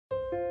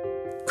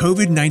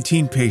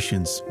COVID-19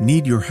 patients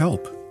need your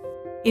help.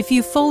 If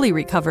you've fully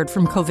recovered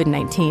from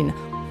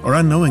COVID-19 or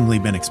unknowingly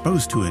been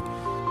exposed to it,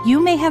 you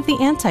may have the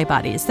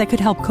antibodies that could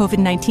help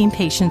COVID-19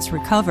 patients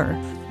recover.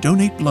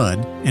 Donate blood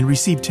and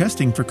receive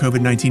testing for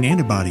COVID-19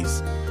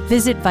 antibodies.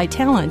 Visit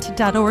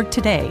Vitalant.org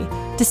today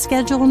to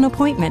schedule an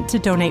appointment to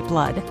donate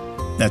blood.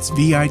 That's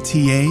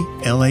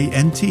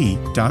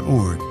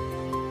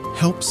Vitalant.org.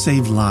 Help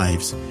save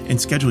lives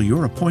and schedule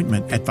your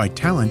appointment at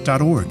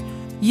Vitalant.org.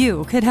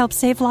 You could help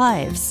save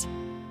lives.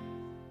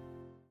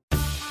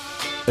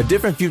 A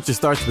different future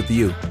starts with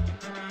you.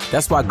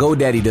 That's why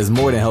GoDaddy does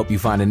more than help you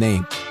find a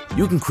name.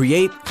 You can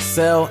create,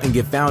 sell, and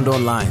get found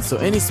online, so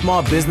any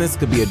small business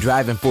could be a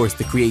driving force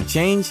to create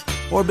change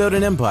or build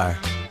an empire.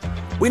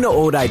 We know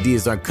old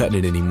ideas aren't cutting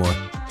it anymore,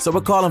 so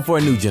we're calling for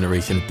a new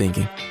generation of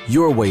thinking,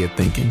 your way of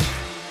thinking.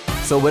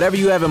 So whatever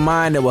you have in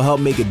mind that will help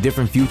make a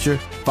different future,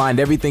 find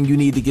everything you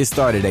need to get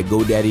started at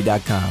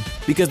GoDaddy.com.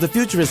 Because the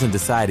future isn't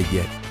decided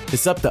yet.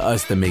 It's up to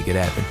us to make it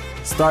happen.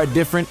 Start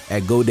different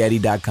at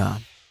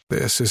GoDaddy.com.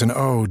 This is an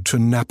ode to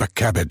Napa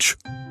cabbage.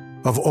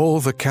 Of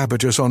all the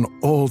cabbages on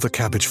all the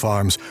cabbage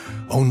farms,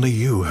 only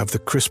you have the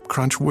crisp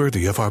crunch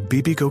worthy of our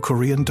Bibigo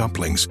Korean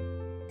dumplings.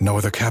 No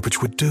other cabbage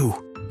would do,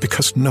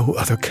 because no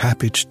other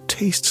cabbage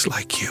tastes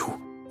like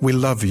you. We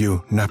love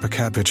you, Napa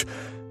cabbage.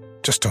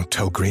 Just don't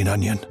tell Green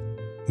Onion.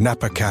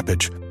 Napa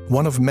cabbage,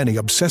 one of many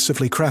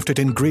obsessively crafted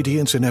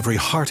ingredients in every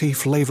hearty,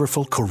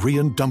 flavorful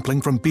Korean dumpling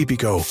from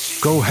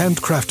Bibigo. Go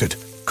handcrafted.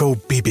 Go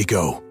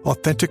Bibigo.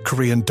 Authentic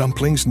Korean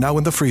dumplings now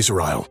in the freezer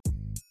aisle.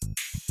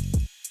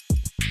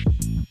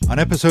 On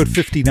episode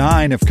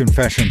 59 of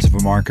Confessions of a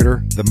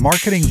Marketer, the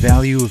marketing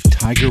value of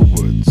Tiger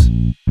Woods.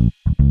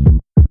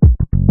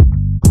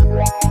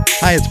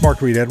 Hi, it's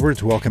Mark Reed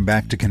Edwards. Welcome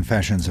back to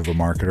Confessions of a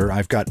Marketer.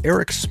 I've got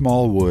Eric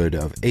Smallwood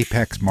of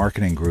Apex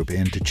Marketing Group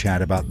in to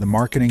chat about the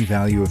marketing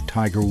value of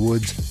Tiger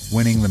Woods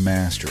winning the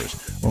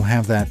Masters. We'll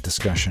have that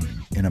discussion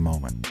in a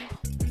moment.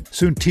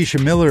 Soon, Tisha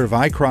Miller of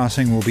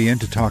iCrossing will be in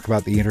to talk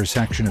about the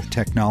intersection of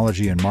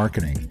technology and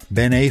marketing.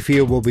 Ben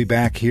Afia will be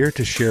back here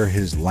to share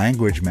his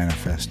language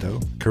manifesto.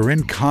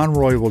 Corinne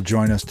Conroy will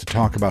join us to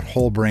talk about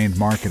whole-brained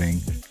marketing.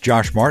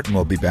 Josh Martin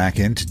will be back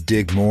in to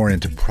dig more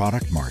into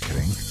product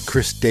marketing.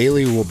 Chris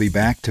Daly will be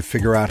back to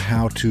figure out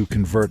how to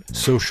convert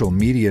social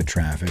media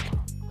traffic.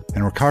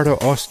 And Ricardo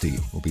Osti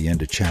will be in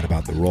to chat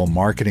about the role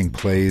marketing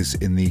plays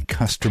in the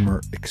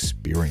customer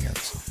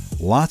experience.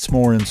 Lots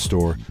more in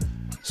store,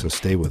 so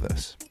stay with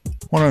us.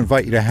 I want to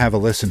invite you to have a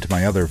listen to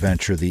my other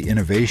venture, the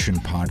Innovation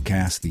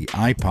Podcast, The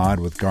iPod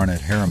with Garnet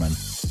Harriman.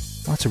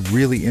 Lots of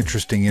really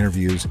interesting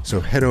interviews,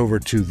 so head over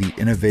to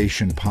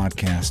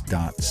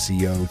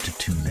theinnovationpodcast.co to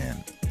tune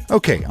in.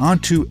 Okay, on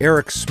to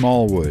Eric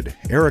Smallwood.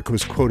 Eric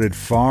was quoted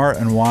far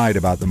and wide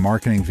about the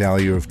marketing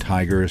value of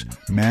Tiger's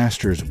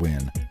Masters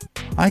win.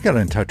 I got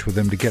in touch with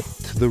him to get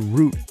to the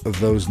root of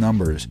those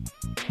numbers.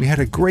 We had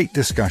a great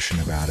discussion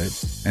about it,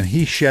 and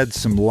he shed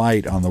some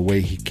light on the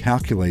way he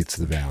calculates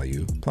the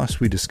value. Plus,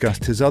 we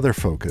discussed his other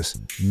focus,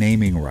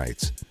 naming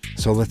rights.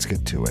 So let's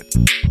get to it.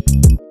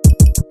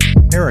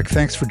 Eric,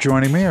 thanks for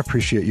joining me. I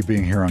appreciate you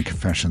being here on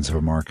Confessions of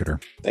a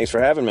Marketer. Thanks for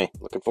having me.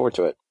 Looking forward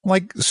to it.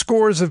 Like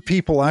scores of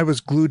people, I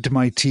was glued to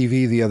my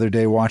TV the other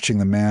day watching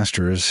the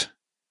Masters.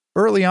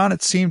 Early on,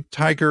 it seemed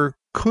Tiger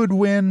could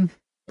win,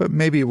 but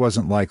maybe it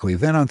wasn't likely.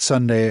 Then on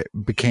Sunday, it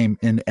became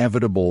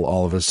inevitable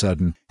all of a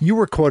sudden. You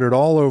were quoted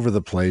all over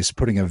the place,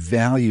 putting a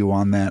value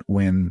on that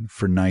win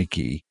for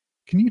Nike.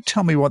 Can you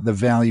tell me what the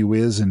value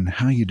is and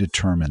how you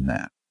determine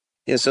that?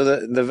 Yeah, so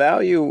the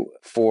value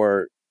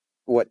for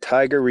what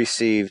Tiger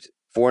received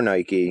for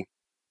Nike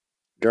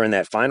during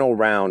that final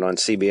round on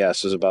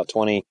CBS was about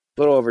a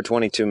little over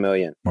 $22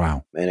 million.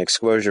 Wow. In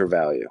exposure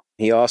value.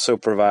 He also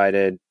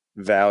provided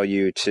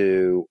value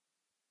to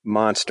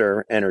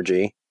Monster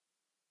Energy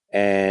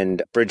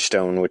and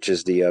Bridgestone, which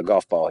is the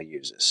golf ball he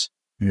uses.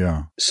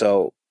 Yeah.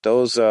 So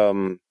those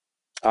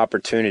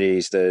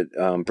opportunities, that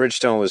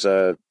Bridgestone was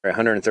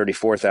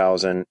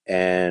 $134,000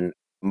 and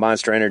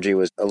Monster Energy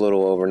was a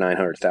little over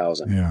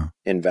 $900,000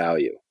 in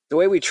value. The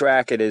way we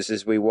track it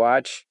is we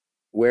watch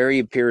where he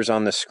appears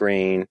on the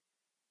screen,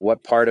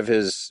 what part of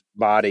his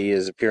body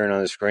is appearing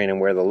on the screen, and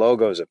where the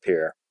logos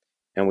appear.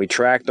 And we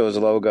track those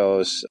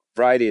logos a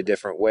variety of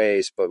different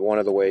ways, but one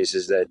of the ways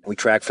is that we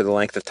track for the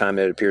length of time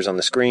that it appears on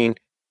the screen,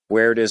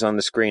 where it is on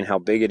the screen, how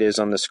big it is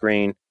on the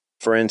screen.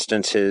 For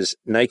instance, his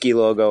Nike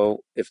logo,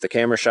 if the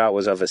camera shot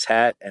was of his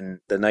hat and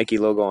the Nike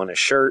logo on his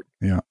shirt,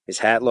 his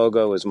hat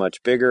logo is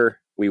much bigger,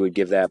 we would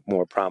give that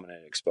more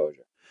prominent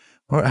exposure.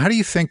 Well, how do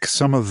you think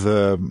some of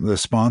the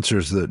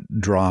sponsors that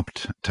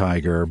dropped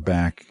Tiger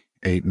back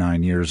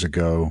 8-9 years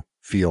ago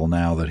feel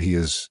now that he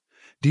is?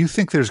 Do you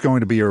think there's going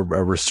to be a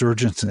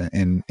resurgence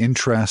in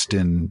interest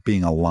in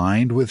being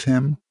aligned with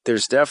him?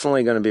 There's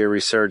definitely going to be a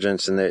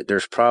resurgence, and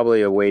there's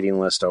probably a waiting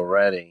list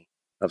already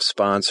of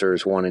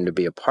sponsors wanting to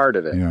be a part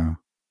of it. Yeah.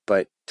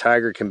 But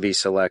Tiger can be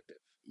selective.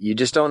 You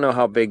just don't know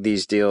how big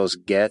these deals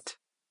get.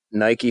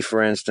 Nike,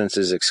 for instance,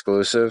 is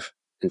exclusive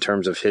in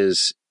terms of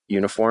his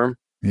uniform.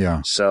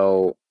 Yeah.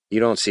 So you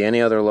don't see any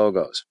other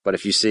logos. But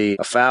if you see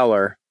a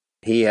Fowler,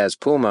 he has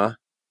Puma,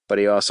 but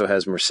he also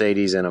has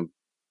Mercedes and a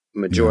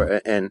major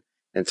and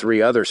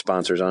 3 other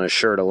sponsors on his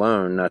shirt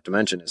alone, not to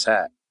mention his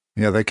hat.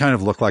 Yeah, they kind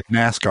of look like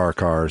NASCAR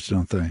cars,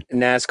 don't they?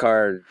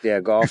 NASCAR,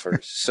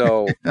 golfers.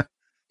 So,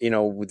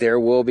 there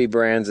will be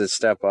brands that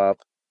step up.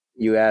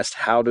 You asked,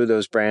 how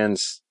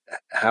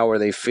are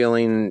they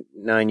feeling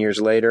 9 years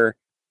later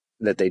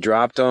that they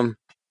dropped them?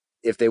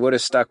 If they would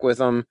have stuck with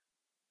them,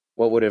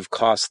 what would have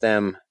cost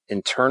them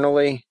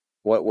internally?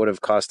 What would have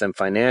cost them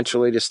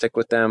financially to stick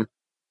with them?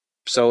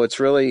 So it's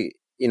really,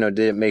 did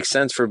it make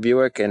sense for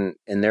Buick and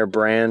their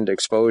brand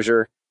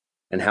exposure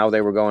and how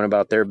they were going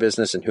about their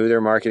business and who they're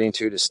marketing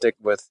to stick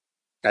with?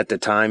 At the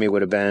time, he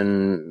would have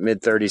been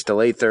mid-30s to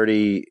late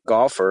 30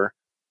 golfer.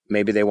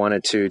 Maybe they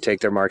wanted to take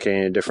their marketing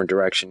in a different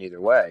direction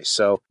either way.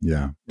 So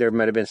there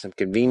might have been some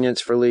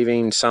convenience for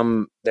leaving.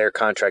 Their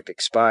contract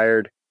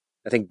expired.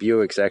 I think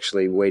Buick's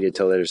actually waited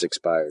till theirs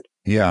expired.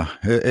 Yeah,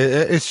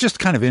 it's just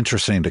kind of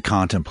interesting to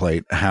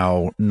contemplate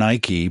how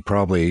Nike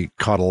probably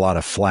caught a lot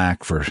of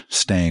flack for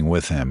staying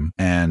with him,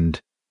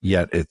 and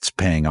yet it's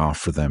paying off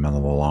for them in the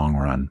long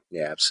run.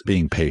 Yeah, absolutely.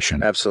 Being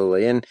patient.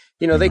 Absolutely. And,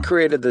 they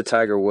created the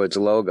Tiger Woods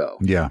logo.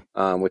 Yeah.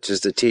 Which is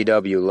the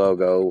TW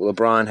logo.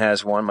 LeBron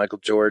has one, Michael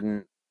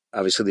Jordan.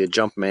 Obviously, the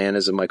Jumpman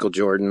is a Michael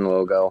Jordan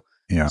logo.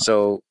 Yeah.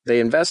 So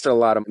they invested a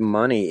lot of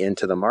money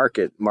into the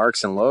market,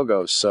 marks and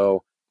logos.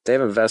 So they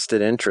have a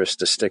vested interest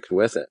to stick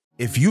with it.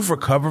 If you've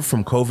recovered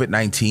from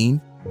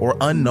COVID-19 or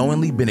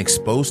unknowingly been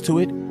exposed to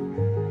it,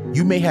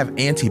 you may have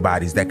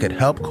antibodies that could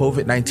help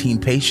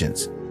COVID-19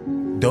 patients.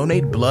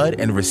 Donate blood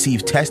and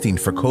receive testing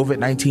for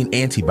COVID-19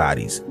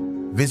 antibodies.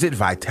 Visit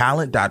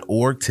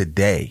Vitalant.org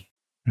today.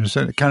 There's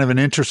kind of an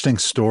interesting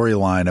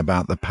storyline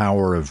about the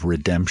power of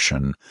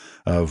redemption,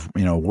 of,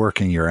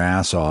 working your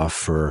ass off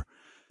for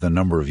the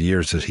number of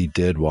years that he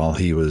did while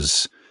he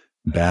was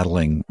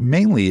battling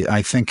mainly,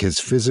 I think, his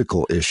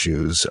physical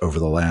issues over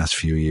the last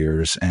few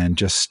years and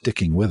just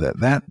sticking with it.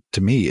 That,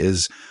 to me,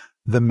 is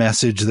the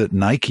message that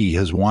Nike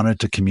has wanted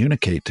to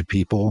communicate to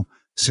people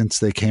since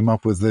they came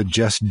up with the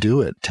 "Just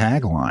Do It"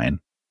 tagline.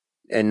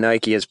 And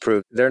Nike has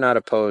proved they're not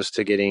opposed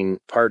to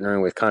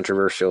partnering with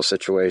controversial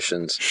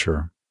situations.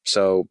 Sure.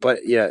 So, but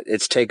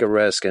it's take a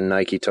risk, and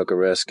Nike took a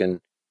risk,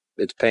 and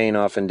it's paying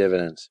off in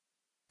dividends.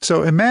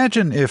 So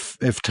imagine if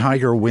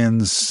Tiger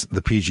wins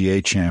the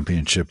PGA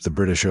Championship, the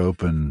British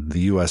Open, the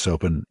US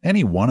Open,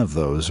 any one of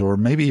those, or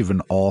maybe even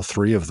all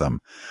 3 of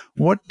them.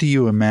 What do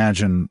you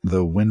imagine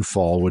the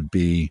windfall would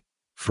be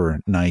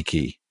for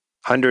Nike?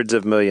 Hundreds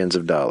of millions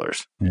of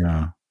dollars.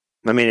 Yeah.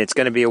 I mean, it's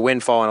going to be a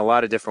windfall in a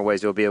lot of different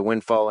ways. It'll be a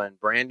windfall in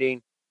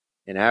branding,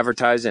 in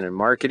advertising, and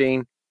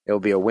marketing. It'll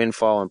be a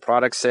windfall in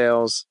product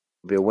sales.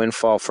 It'll be a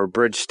windfall for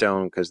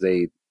Bridgestone because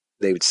they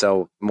would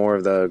sell more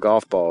of the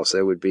golf balls.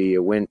 There would be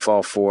a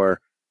windfall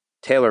for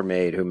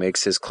TaylorMade, who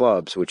makes his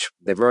clubs, which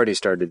they've already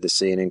started to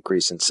see an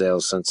increase in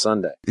sales since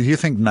Sunday. Do you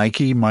think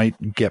Nike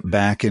might get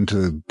back into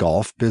the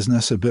golf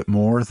business a bit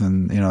more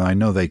than, I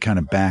know they kind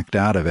of backed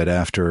out of it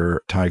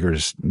after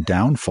Tiger's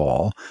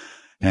downfall,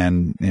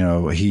 and,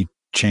 he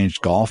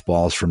changed golf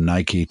balls from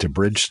Nike to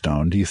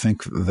Bridgestone. Do you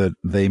think that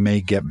they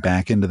may get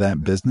back into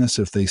that business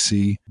if they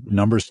see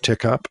numbers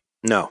tick up?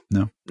 No,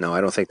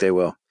 I don't think they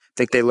will. I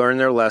think they learn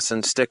their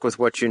lesson, stick with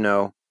what you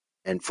know,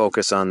 and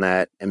focus on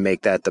that and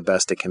make that the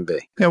best it can be.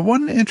 Yeah,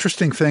 one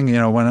interesting thing,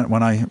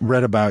 when I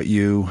read about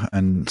you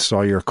and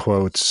saw your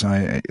quotes,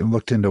 I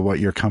looked into what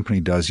your company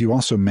does. You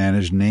also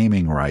manage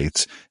naming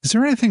rights. Is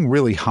there anything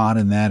really hot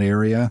in that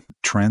area,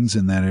 trends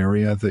in that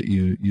area that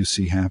you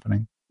see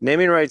happening?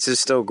 Naming rights is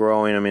still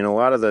growing. I mean, a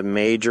lot of the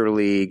major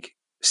league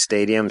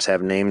stadiums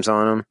have names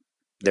on them.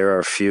 There are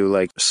a few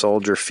like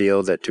Soldier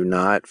Field that do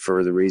not,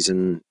 for the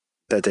reason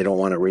that they don't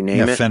want to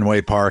rename it.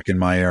 Fenway Park in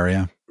my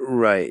area.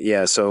 Right.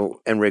 Yeah.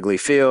 So, and Wrigley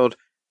Field,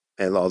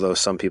 and although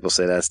some people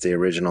say that's the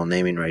original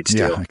naming rights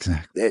deal. Yeah,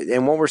 exactly.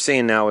 And what we're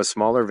seeing now is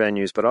smaller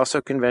venues, but also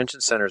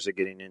convention centers are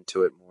getting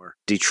into it more.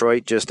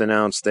 Detroit just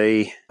announced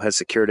they had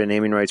secured a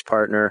naming rights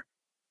partner.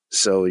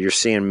 So you're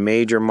seeing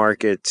major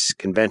markets,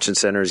 convention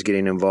centers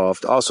getting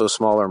involved, also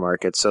smaller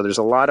markets. So there's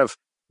a lot of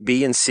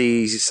B and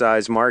C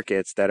size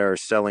markets that are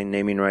selling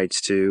naming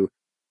rights to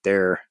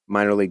their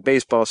minor league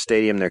baseball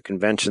stadium, their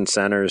convention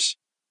centers,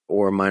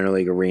 or minor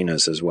league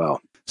arenas as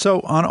well. So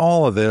on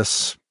all of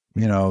this,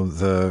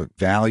 the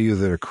value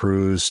that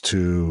accrues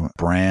to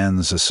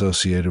brands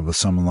associated with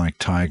someone like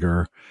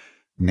Tiger,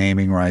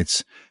 naming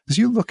rights, as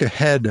you look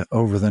ahead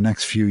over the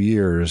next few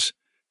years,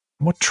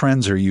 what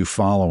trends are you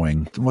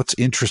following? What's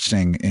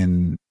interesting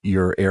in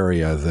your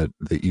area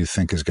that you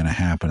think is going to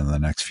happen in the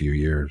next few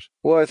years?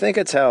 Well, I think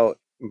it's how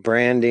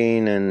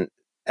branding and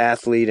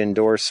athlete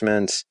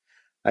endorsements,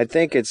 I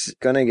think it's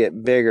going to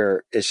get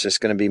bigger. It's just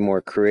going to be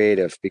more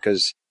creative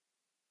because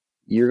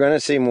you're going to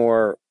see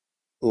more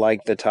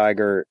like the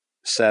Tiger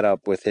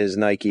setup with his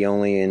Nike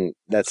only, and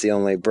that's the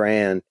only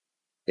brand.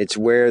 It's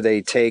where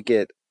they take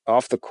it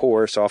off the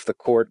course, off the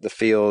court, the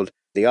field,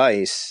 the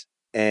ice,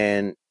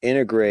 and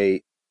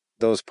integrate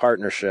those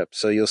partnerships.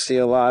 So you'll see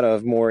a lot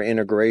of more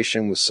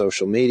integration with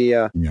social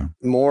media,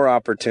 more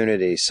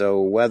opportunity.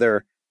 So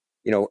whether,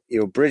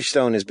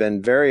 Bridgestone has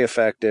been very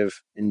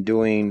effective in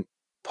doing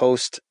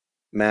post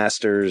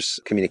Masters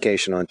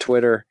communication on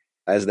Twitter,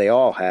 as they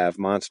all have,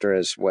 Monster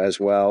as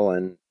well,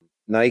 and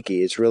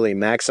Nike. It's really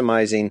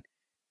maximizing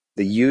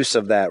the use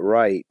of that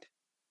right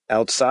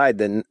outside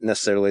than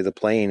necessarily the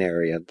playing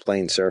area,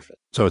 playing surface.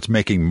 So it's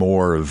making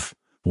more of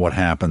what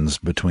happens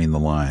between the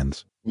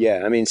lines.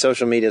 Yeah, I mean,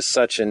 social media is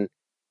such an,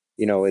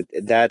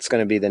 that's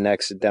going to be the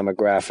next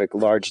demographic,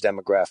 large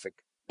demographic.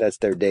 That's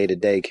their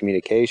day-to-day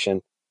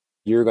communication.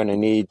 You're going to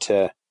need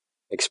to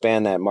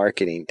expand that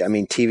marketing. I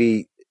mean,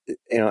 TV,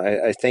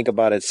 I think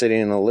about it sitting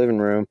in the living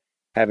room,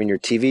 having your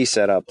TV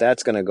set up,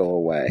 that's going to go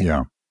away.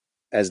 Yeah.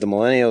 As the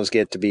millennials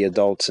get to be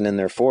adults and in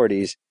their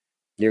 40s,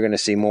 you're going to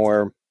see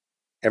more.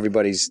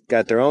 Everybody's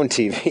got their own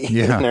TV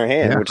in their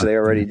hand, which they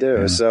already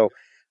do. Yeah. So,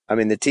 I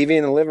mean, the TV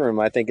in the living room,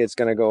 I think it's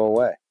going to go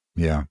away.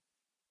 Yeah.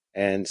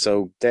 And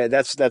so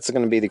that's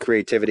going to be the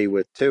creativity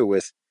with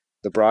the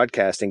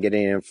broadcasting,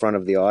 getting in front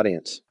of the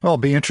audience. Well,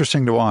 it'll be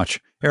interesting to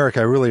watch. Eric,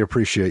 I really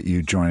appreciate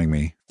you joining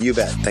me. You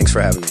bet. Thanks for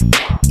having me.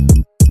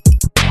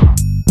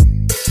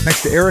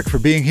 Thanks to Eric for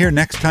being here.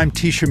 Next time,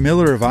 Tisha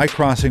Miller of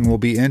iCrossing will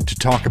be in to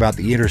talk about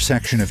the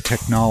intersection of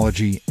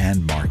technology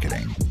and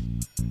marketing.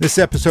 This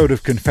episode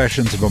of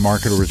Confessions of a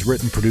Marketer was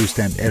written, produced,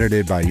 and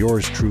edited by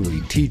yours truly.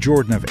 T.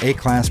 Jordan of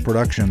A-Class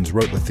Productions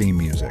wrote the theme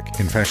music.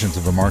 Confessions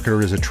of a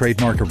Marketer is a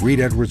trademark of Reed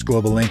Edwards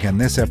Global Inc., and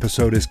this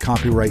episode is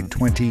copyright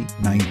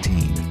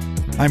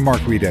 2019. I'm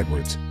Mark Reed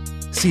Edwards.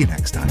 See you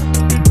next time.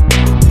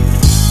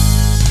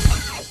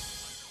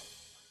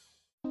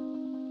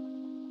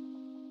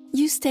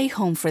 You stay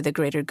home for the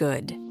greater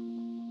good.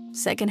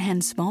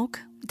 Secondhand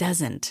smoke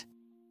doesn't.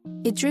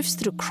 It drifts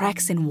through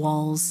cracks in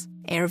walls,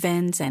 air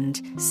vents,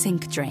 and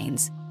sink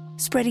drains,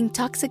 spreading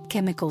toxic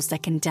chemicals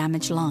that can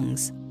damage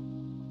lungs.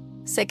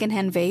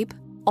 Secondhand vape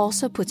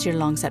also puts your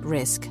lungs at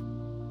risk,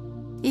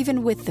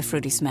 even with the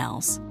fruity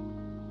smells.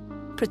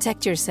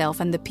 Protect yourself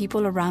and the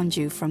people around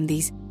you from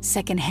these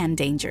secondhand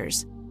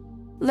dangers.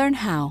 Learn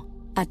how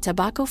at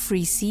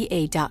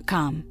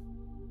tobaccofreeca.com.